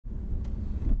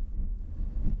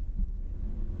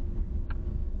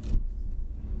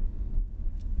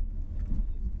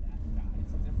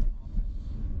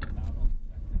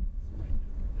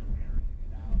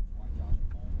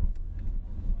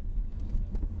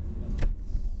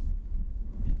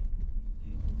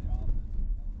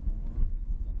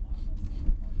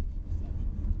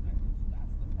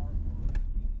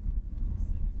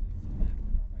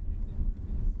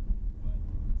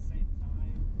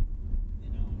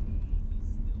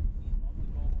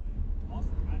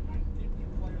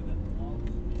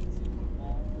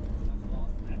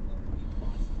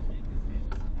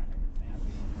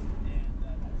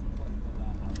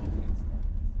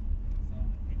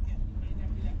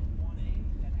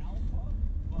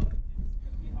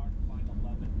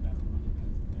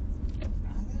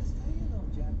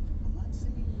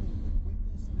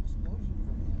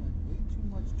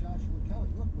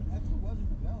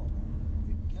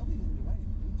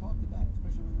talked about,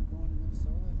 especially when they're going to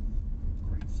Minnesota.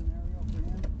 Great scenario for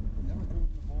him. Never threw him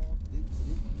the ball. Did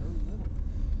very little.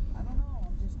 I don't know.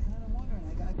 I'm just kind of wondering.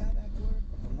 I got Eckler.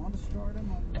 I want to start him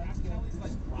on Wednesday. Kelly's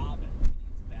like Robin. He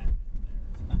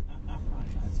needs Batman there.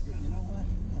 That's good. You know what?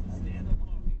 Stand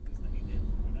alone. He just did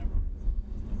whatever.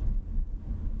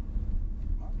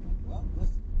 Okay. Well,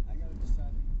 listen. I got to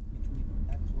decide between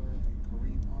Eckler and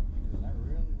Kareem Hunt because I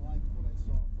really liked what I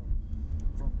saw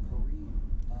from Kareem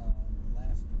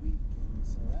last week, and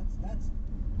so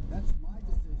that's my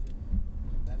decision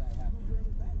that I have. Who's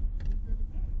rather bad?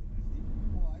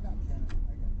 Well, I got Kenneth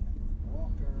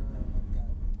Walker. I've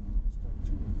got start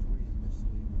 2 or 3 in this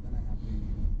league, but then I have the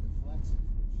flexes,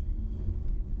 which include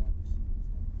wide receivers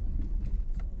like that.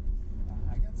 So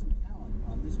I got some talent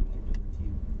on this particular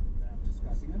team that I'm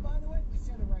discussing. And by the way, we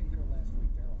said it right here last week.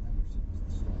 Darrell Henderson was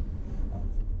the starter for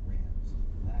the Rams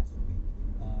last week.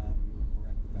 We were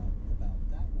correct about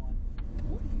that one.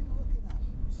 What are you looking at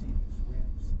when you see this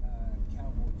Rams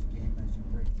Cowboys game as you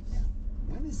break it down?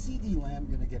 When is CeeDee Lamb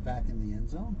going to get back in the end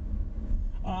zone?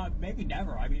 Maybe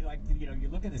never. I mean, like, you know, you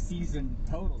look at the season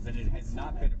totals, and it has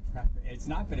not been it's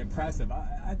not been impressive.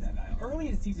 Early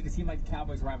in the season, it seemed like the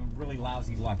Cowboys were having really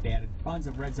lousy luck. They had tons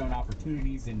of red zone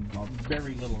opportunities and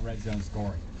very little red zone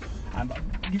scoring.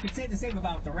 You could say the same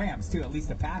about the Rams too. At least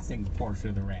the passing portion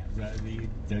of the Rams,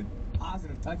 the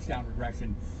positive touchdown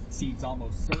regression seems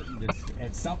almost certain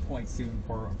at some point soon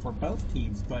for both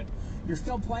teams. But you're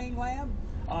still playing Lamb.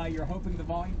 You're hoping the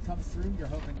volume comes through. You're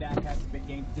hoping Dak has a big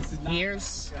game. This is not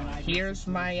here's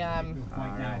my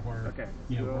Okay.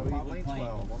 You know, we're So probably lane playing.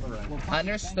 12 on the right. we're probably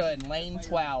Understood, banking lane players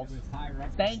 12. with higher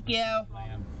Thank you. expectations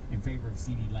Lamb in favor of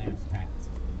CeeDee Lamb's pass.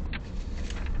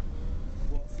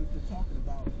 Well, since they're talking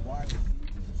about wide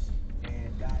receivers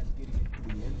and guys getting into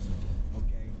the end zone,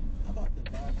 okay, how about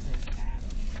Devontae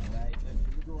Adams, all right?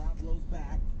 Jimmy Garoppolo's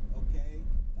back, okay?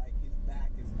 Like, his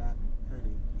back is not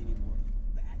hurting anymore.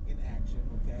 He's back in action,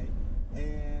 okay?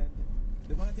 And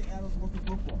Devontae Adams wants the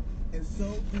football. And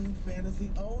so do fantasy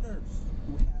owners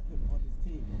who have him on his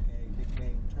team, okay?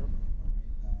 Nicknamed Turbo,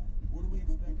 all right? What are we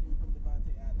expecting from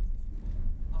Devontae Adams this week?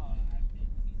 I mean,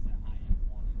 he's a high-end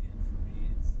one again for me.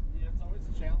 It's always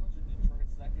a challenge, and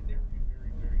Detroit's secondary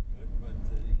very, very good, but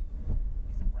he's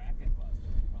a bracket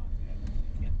buster. You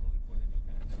can't really put any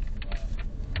kind of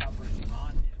coverage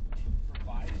on him,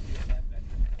 provided you have that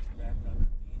veteran quarterback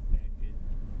underneath that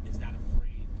is not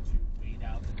afraid to wait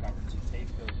out the coverage and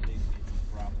take those big hits that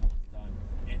Garoppolo's done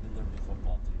and deliver the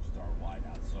football to your star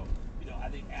wideout. So, I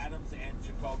think Adams and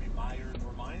Jacoby Myers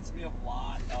reminds me a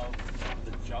lot of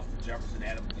the Justin Jefferson,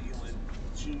 Adam Thielen,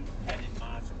 two-headed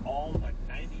monster. All, like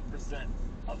 90%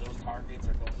 of those targets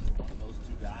are going to one of those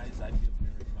two guys. I feel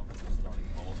very comfortable starting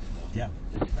both of them. Yeah.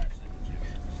 Especially with Jimmy.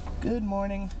 Good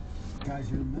morning. Guys,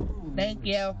 you remember when Thank we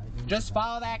were you. excited Just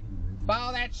about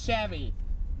follow that Chevy.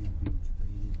 being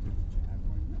traded to the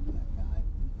Jaguars? Remember that guy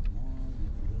week 1?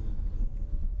 It's really good.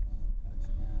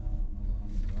 Touchdown, over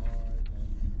 100 yards.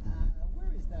 Where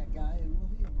is that guy, and will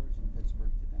he emerge in Pittsburgh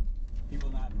today? He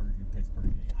will not emerge in Pittsburgh.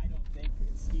 I don't think,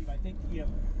 Steve. I think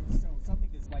so something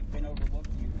that's like been overlooked.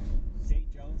 Zay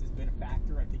Jones has been a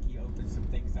factor. I think he opened some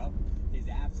things up. His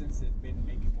absence has been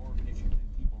maybe more of an issue than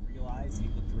people realize. He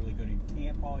looked really good in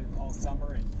camp all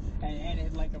summer, and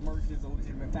it like emerged as a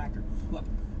legitimate factor. Look,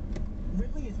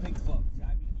 Ridley has been close.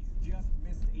 I mean, he's just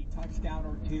missed a touchdown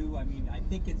or two. I mean, I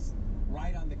think it's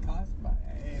right on the cusp.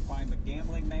 If I'm a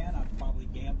gambling man, I'm probably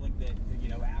gambling that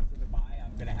after the bye,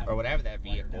 I'm going to have Or whatever that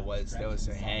vehicle was that was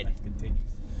ahead.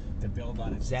 Continues to build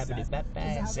on its success.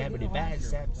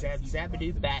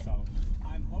 Zabadoo-bat. So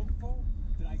I'm hopeful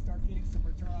that I start getting some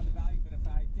return on the value, but if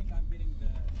I think I'm getting the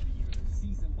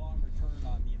season-long return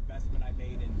on the investment I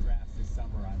made in drafts this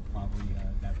summer, I'm probably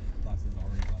that bus is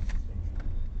already left the station.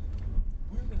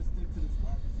 We're going to stick to this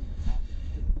wide receiver topic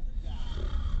because another guy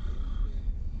that's been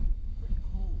pretty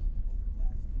cold over the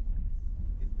last few weeks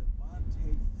is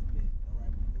Devontae Smith, all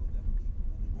right, from Philadelphia Eagles.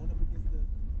 Now, they're going up against the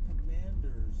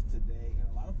Commanders today, and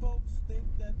a lot of folks think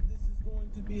that this is going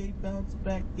to be a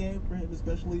bounce-back game for him,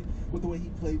 especially with the way he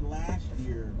played last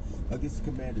year against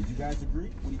the Commanders. You guys agree?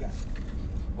 What do you got?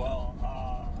 Well,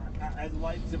 I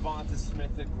like Devonta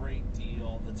Smith a great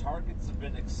deal. The targets have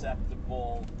been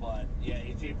acceptable, but yeah,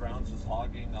 A.J. Brown's just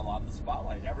hogging a lot of the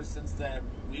spotlight. Ever since that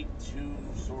week 2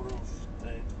 sort of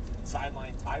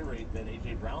sideline tirade that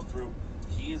A.J. Brown threw,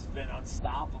 he has been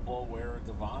unstoppable, where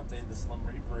Devonta, the Slim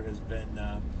Reaper, has been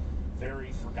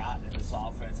very forgotten in this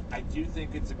offense. I do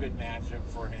think it's a good matchup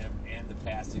for him and the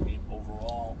passing game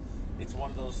overall. It's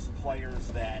one of those players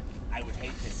that I would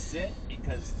hate to sit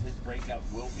because his breakout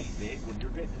will be big. When you're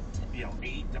getting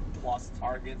 8+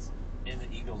 targets in the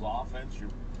Eagles offense, you're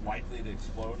likely to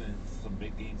explode in some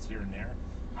big games here and there.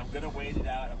 I'm going to wait it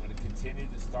out. I'm going to continue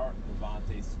to start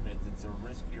Devontae Smith. It's a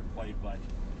riskier play, but,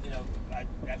 you know,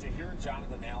 after hearing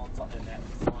Jonathan Allen in that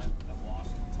front of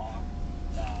Washington talk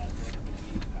during the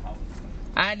week, how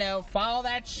I know. Follow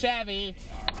that Chevy.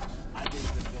 I think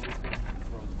the Phillies going to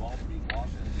throw the ball to beat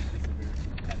Washington. I think it's a very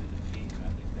competitive game. I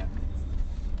think that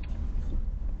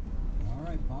All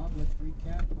right, Bob, let's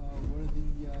recap. What are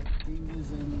the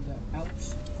changes and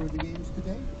outs for the games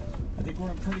today? I think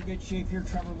we're in pretty good shape here.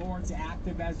 Trevor Lawrence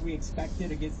active as we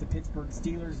expected against the Pittsburgh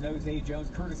Steelers. Jose Jones,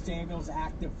 Curtis Samuels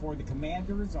active for the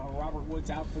Commanders. Robert Woods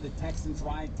out for the Texans.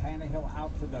 Ryan Tannehill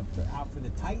out for the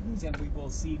Titans, and we will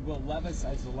see Will Levis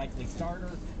as the likely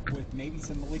starter with maybe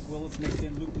some Malik Willis mixed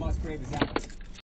in. Luke Musgrave is out